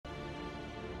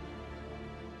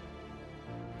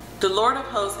The Lord of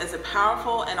hosts is a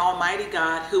powerful and almighty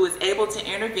God who is able to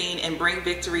intervene and bring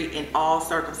victory in all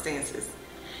circumstances.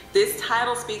 This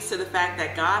title speaks to the fact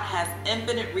that God has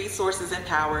infinite resources and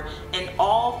power, and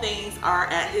all things are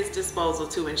at his disposal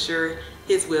to ensure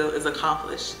his will is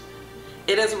accomplished.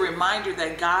 It is a reminder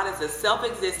that God is a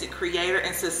self-existent creator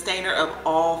and sustainer of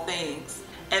all things,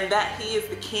 and that he is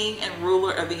the king and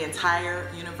ruler of the entire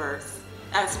universe.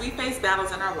 As we face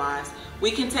battles in our lives,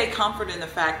 we can take comfort in the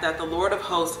fact that the Lord of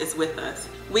hosts is with us.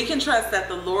 We can trust that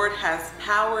the Lord has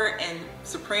power and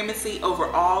supremacy over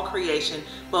all creation,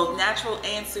 both natural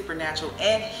and supernatural,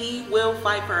 and he will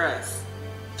fight for us.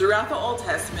 Throughout the Old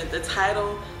Testament, the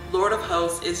title Lord of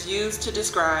hosts is used to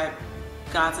describe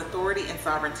God's authority and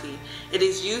sovereignty. It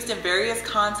is used in various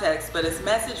contexts, but its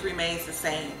message remains the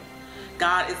same.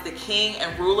 God is the king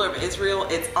and ruler of Israel,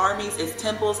 its armies, its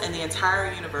temples, and the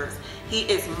entire universe. He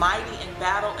is mighty in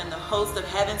battle, and the hosts of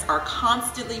heavens are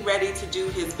constantly ready to do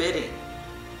his bidding.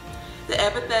 The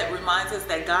epithet reminds us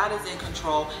that God is in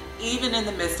control, even in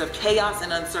the midst of chaos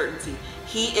and uncertainty.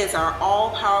 He is our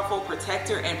all-powerful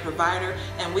protector and provider,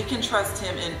 and we can trust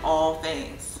him in all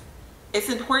things. It's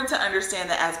important to understand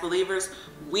that as believers,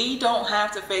 we don't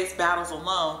have to face battles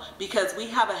alone because we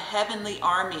have a heavenly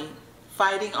army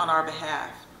fighting on our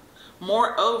behalf.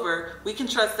 Moreover, we can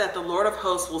trust that the Lord of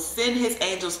hosts will send his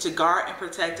angels to guard and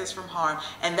protect us from harm,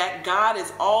 and that God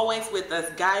is always with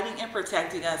us, guiding and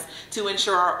protecting us to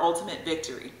ensure our ultimate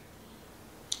victory.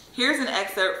 Here's an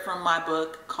excerpt from my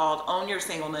book called Own Your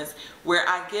Singleness, where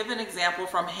I give an example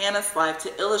from Hannah's life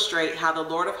to illustrate how the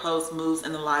Lord of hosts moves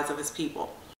in the lives of his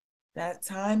people. That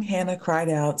time Hannah cried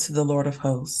out to the Lord of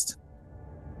hosts.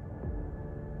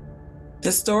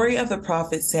 The story of the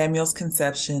prophet Samuel's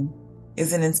conception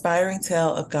is an inspiring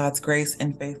tale of God's grace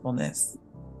and faithfulness.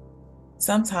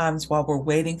 Sometimes while we're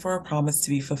waiting for a promise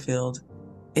to be fulfilled,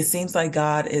 it seems like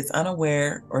God is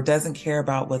unaware or doesn't care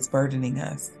about what's burdening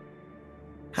us.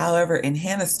 However, in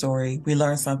Hannah's story, we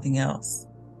learn something else.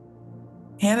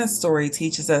 Hannah's story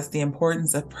teaches us the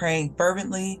importance of praying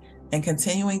fervently and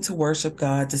continuing to worship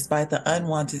God despite the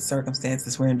unwanted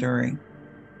circumstances we're enduring.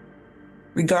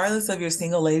 Regardless of your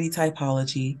single lady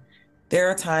typology, there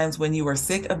are times when you are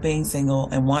sick of being single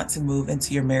and want to move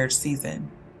into your marriage season.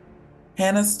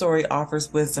 Hannah's story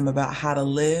offers wisdom about how to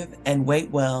live and wait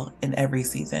well in every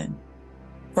season.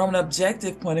 From an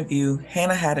objective point of view,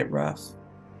 Hannah had it rough.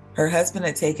 Her husband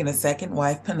had taken a second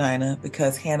wife, Peninnah,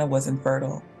 because Hannah was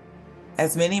infertile.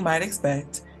 As many might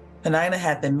expect, Peninnah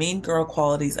had the mean girl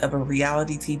qualities of a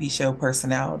reality TV show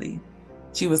personality.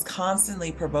 She was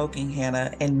constantly provoking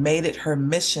Hannah and made it her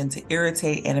mission to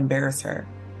irritate and embarrass her.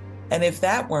 And if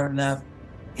that weren't enough,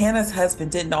 Hannah's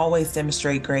husband didn't always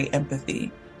demonstrate great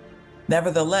empathy.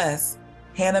 Nevertheless,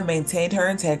 Hannah maintained her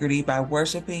integrity by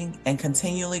worshiping and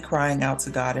continually crying out to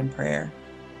God in prayer.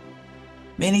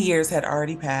 Many years had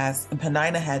already passed, and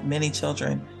Peninnah had many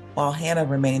children, while Hannah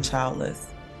remained childless.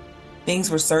 Things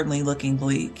were certainly looking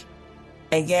bleak.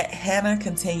 And yet Hannah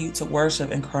continued to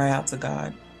worship and cry out to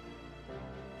God.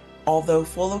 Although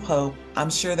full of hope,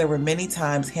 I'm sure there were many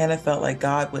times Hannah felt like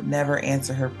God would never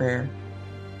answer her prayer.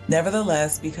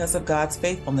 Nevertheless, because of God's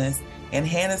faithfulness and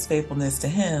Hannah's faithfulness to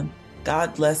him,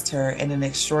 God blessed her in an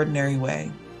extraordinary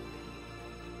way.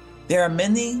 There are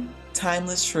many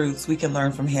timeless truths we can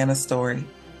learn from Hannah's story,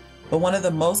 but one of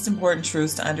the most important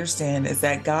truths to understand is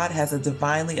that God has a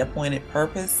divinely appointed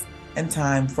purpose and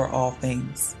time for all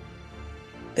things.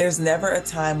 There's never a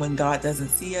time when God doesn't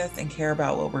see us and care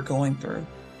about what we're going through.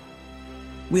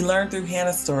 We learn through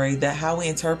Hannah's story that how we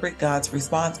interpret God's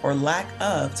response or lack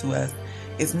of to us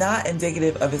is not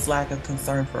indicative of his lack of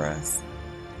concern for us.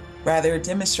 Rather, it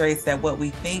demonstrates that what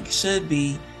we think should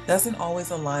be doesn't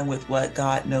always align with what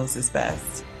God knows is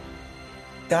best.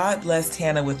 God blessed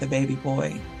Hannah with a baby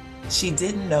boy. She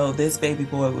didn't know this baby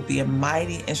boy would be a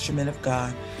mighty instrument of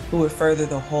God who would further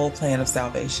the whole plan of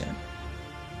salvation.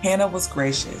 Hannah was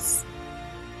gracious.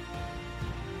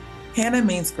 Hannah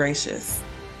means gracious.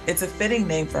 It's a fitting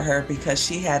name for her because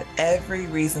she had every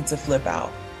reason to flip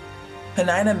out.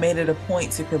 Peninnah made it a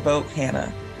point to provoke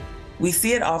Hannah. We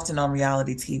see it often on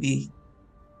reality TV.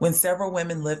 When several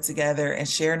women live together and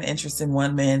share an interest in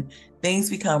one man, things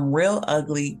become real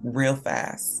ugly real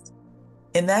fast.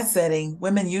 In that setting,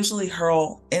 women usually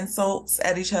hurl insults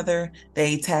at each other,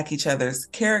 they attack each other's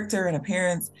character and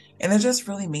appearance, and they're just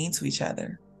really mean to each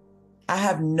other. I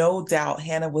have no doubt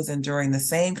Hannah was enduring the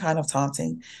same kind of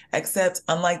taunting, except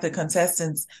unlike the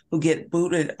contestants who get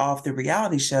booted off the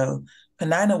reality show,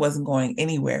 Peninnah wasn't going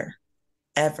anywhere,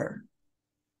 ever.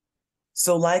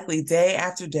 So likely day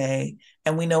after day,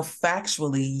 and we know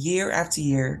factually year after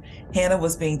year, Hannah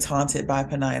was being taunted by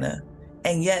Peninnah.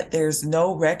 And yet there's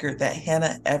no record that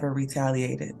Hannah ever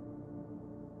retaliated.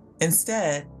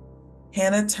 Instead,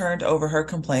 Hannah turned over her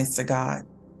complaints to God.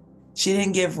 She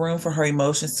didn't give room for her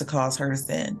emotions to cause her to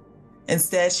sin.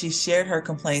 Instead, she shared her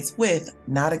complaints with,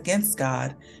 not against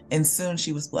God, and soon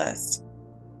she was blessed.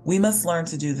 We must learn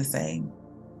to do the same.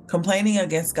 Complaining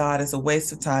against God is a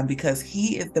waste of time because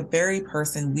He is the very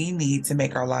person we need to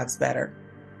make our lives better.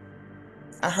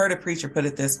 I heard a preacher put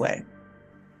it this way: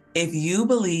 if you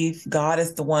believe God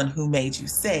is the one who made you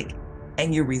sick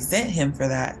and you resent Him for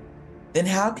that, then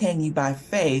how can you by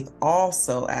faith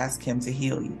also ask Him to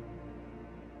heal you?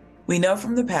 We know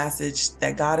from the passage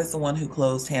that God is the one who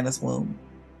closed Hannah's womb.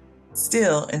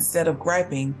 Still, instead of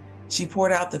griping, she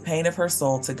poured out the pain of her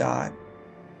soul to God.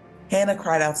 Hannah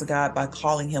cried out to God by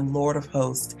calling Him Lord of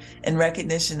Hosts in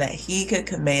recognition that He could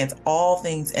command all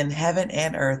things in heaven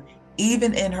and earth,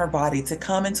 even in her body, to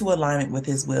come into alignment with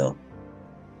His will.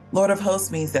 Lord of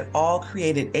Hosts means that all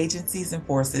created agencies and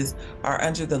forces are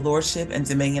under the lordship and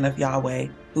dominion of Yahweh,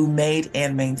 who made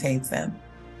and maintains them.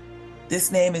 This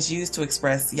name is used to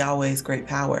express Yahweh's great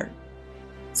power.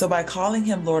 So by calling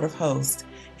Him Lord of Hosts,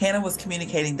 Hannah was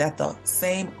communicating that the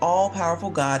same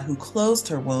all-powerful God who closed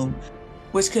her womb,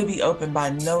 which could be opened by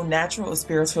no natural or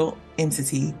spiritual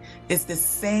entity, is the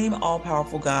same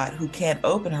all-powerful God who can't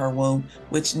open her womb,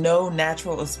 which no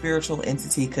natural or spiritual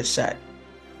entity could shut.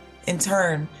 In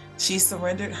turn, she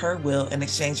surrendered her will in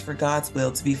exchange for God's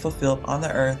will to be fulfilled on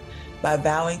the earth by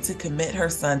vowing to commit her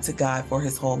son to God for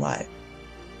his whole life.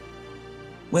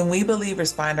 When we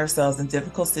believers find ourselves in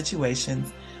difficult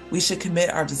situations, we should commit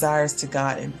our desires to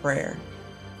God in prayer.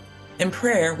 In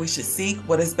prayer, we should seek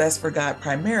what is best for God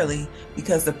primarily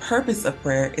because the purpose of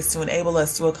prayer is to enable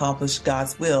us to accomplish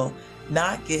God's will,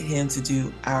 not get Him to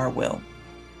do our will.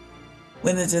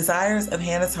 When the desires of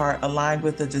Hannah's heart aligned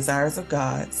with the desires of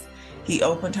God's, He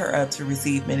opened her up to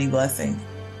receive many blessings,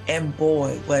 and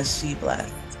boy, was she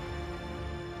blessed.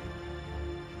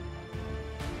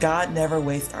 God never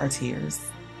wastes our tears.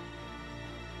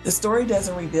 The story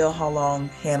doesn't reveal how long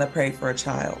Hannah prayed for a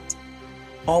child.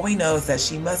 All we know is that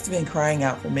she must have been crying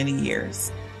out for many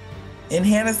years. In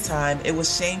Hannah's time, it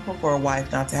was shameful for a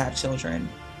wife not to have children.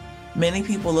 Many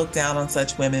people looked down on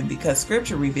such women because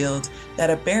Scripture revealed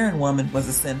that a barren woman was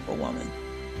a sinful woman.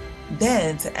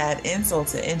 Then, to add insult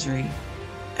to injury,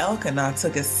 Elkanah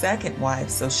took a second wife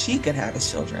so she could have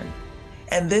his children.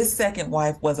 And this second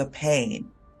wife was a pain.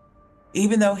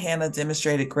 Even though Hannah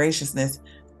demonstrated graciousness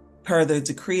per the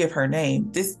decree of her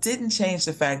name, this didn't change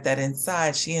the fact that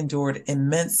inside she endured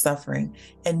immense suffering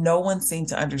and no one seemed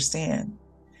to understand.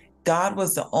 God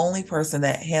was the only person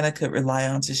that Hannah could rely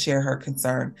on to share her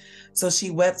concern, so she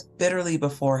wept bitterly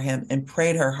before Him and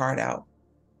prayed her heart out.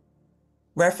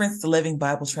 Reference the Living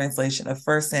Bible translation of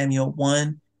 1 Samuel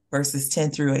 1, verses 10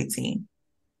 through 18.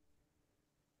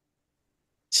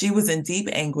 She was in deep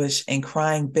anguish and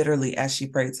crying bitterly as she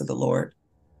prayed to the Lord.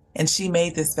 And she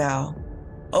made this vow: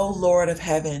 O Lord of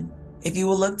heaven, if you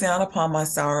will look down upon my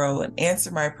sorrow and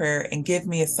answer my prayer and give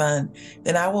me a son,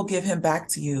 then I will give him back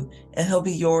to you, and he'll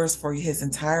be yours for his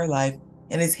entire life,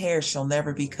 and his hair shall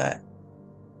never be cut.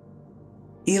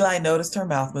 Eli noticed her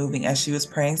mouth moving as she was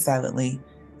praying silently,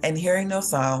 and hearing no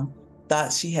sound,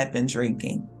 thought she had been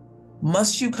drinking.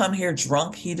 Must you come here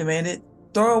drunk? He demanded.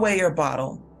 Throw away your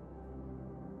bottle.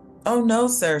 Oh no,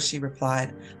 sir, she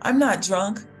replied. I'm not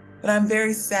drunk, but I'm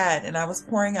very sad, and I was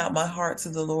pouring out my heart to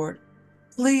the Lord.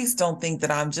 Please don't think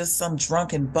that I'm just some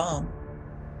drunken bum.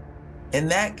 In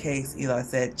that case, Eli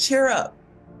said, cheer up.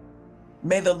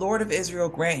 May the Lord of Israel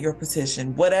grant your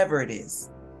petition, whatever it is.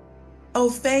 Oh,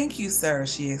 thank you, sir,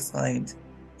 she exclaimed,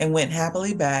 and went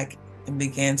happily back and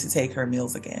began to take her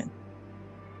meals again.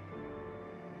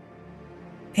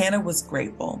 Hannah was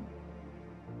grateful.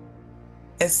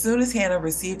 As soon as Hannah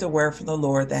received a word from the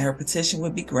Lord that her petition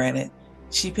would be granted,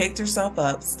 she picked herself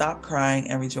up, stopped crying,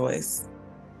 and rejoiced.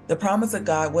 The promise of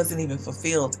God wasn't even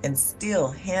fulfilled, and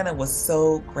still Hannah was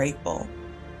so grateful.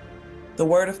 The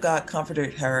word of God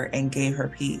comforted her and gave her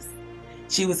peace.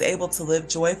 She was able to live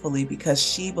joyfully because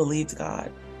she believed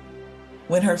God.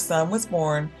 When her son was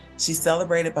born, she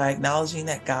celebrated by acknowledging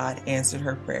that God answered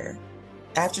her prayer.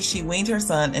 After she weaned her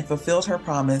son and fulfilled her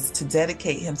promise to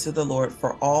dedicate him to the Lord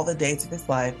for all the days of his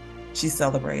life, she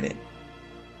celebrated.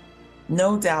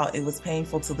 No doubt it was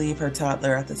painful to leave her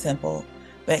toddler at the temple,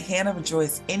 but Hannah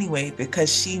rejoiced anyway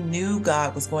because she knew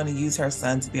God was going to use her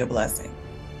son to be a blessing.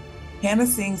 Hannah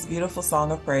sings beautiful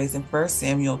song of praise in 1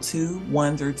 Samuel 2,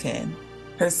 1 through 10.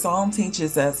 Her song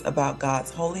teaches us about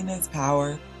God's holiness,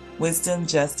 power, wisdom,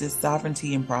 justice,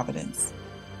 sovereignty, and providence.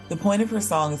 The point of her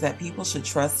song is that people should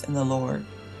trust in the Lord.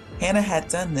 Hannah had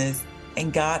done this,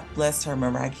 and God blessed her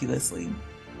miraculously.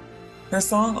 Her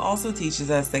song also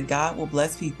teaches us that God will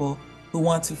bless people who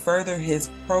want to further His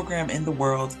program in the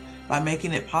world by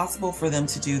making it possible for them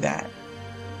to do that.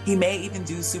 He may even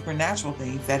do supernatural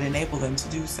things that enable them to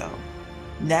do so.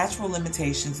 Natural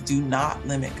limitations do not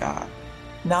limit God.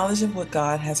 Knowledge of what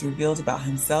God has revealed about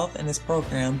Himself and His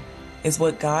program is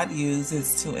what God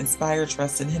uses to inspire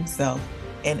trust in Himself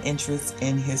and interest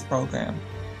in His program.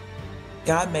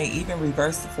 God may even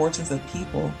reverse the fortunes of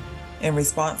people in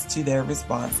response to their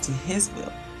response to His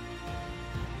will.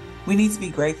 We need to be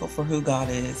grateful for who God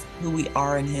is, who we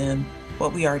are in Him,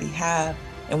 what we already have,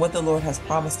 and what the Lord has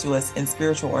promised to us in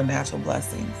spiritual or natural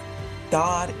blessings.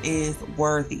 God is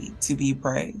worthy to be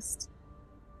praised.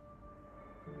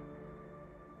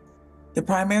 The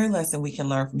primary lesson we can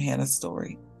learn from Hannah's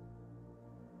story.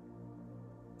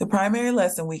 The primary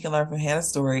lesson we can learn from Hannah's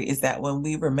story is that when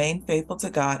we remain faithful to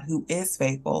God, who is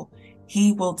faithful,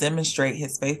 He will demonstrate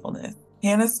His faithfulness.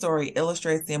 Hannah's story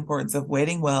illustrates the importance of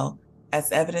waiting well,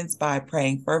 as evidenced by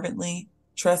praying fervently,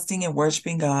 trusting and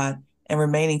worshiping God, and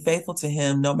remaining faithful to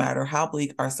Him no matter how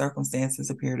bleak our circumstances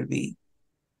appear to be.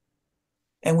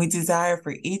 And we desire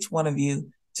for each one of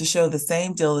you to show the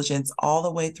same diligence all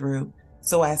the way through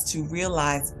so as to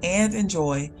realize and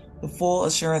enjoy the full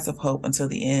assurance of hope until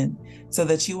the end, so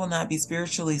that you will not be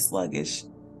spiritually sluggish,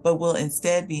 but will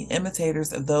instead be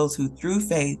imitators of those who through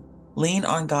faith lean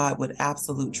on God with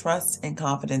absolute trust and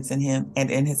confidence in Him and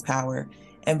in His power,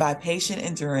 and by patient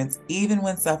endurance, even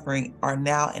when suffering, are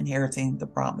now inheriting the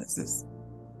promises.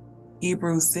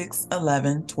 Hebrews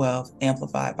 6:11-12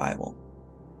 Amplified Bible.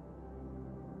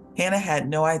 Hannah had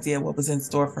no idea what was in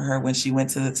store for her when she went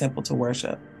to the temple to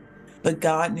worship, but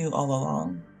God knew all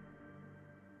along.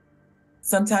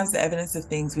 Sometimes the evidence of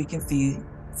things we can see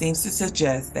seems to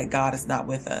suggest that God is not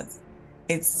with us.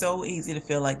 It's so easy to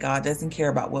feel like God doesn't care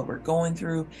about what we're going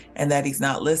through and that He's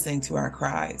not listening to our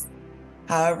cries.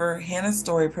 However, Hannah's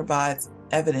story provides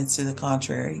evidence to the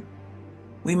contrary.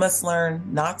 We must learn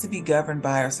not to be governed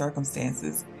by our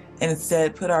circumstances and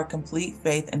instead put our complete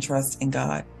faith and trust in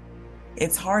God.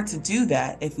 It's hard to do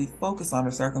that if we focus on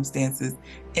our circumstances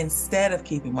instead of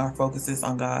keeping our focuses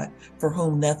on God, for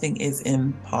whom nothing is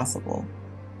impossible.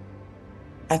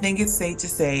 I think it's safe to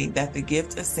say that the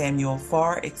gift of Samuel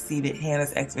far exceeded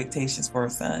Hannah's expectations for a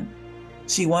son.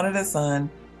 She wanted a son,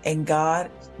 and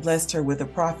God blessed her with a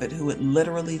prophet who would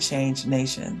literally change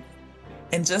nations.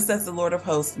 And just as the Lord of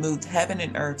hosts moved heaven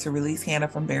and earth to release Hannah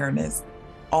from barrenness,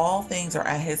 all things are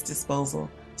at His disposal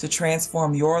to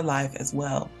transform your life as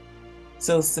well.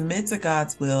 So submit to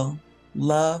God's will,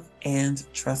 love, and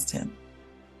trust Him.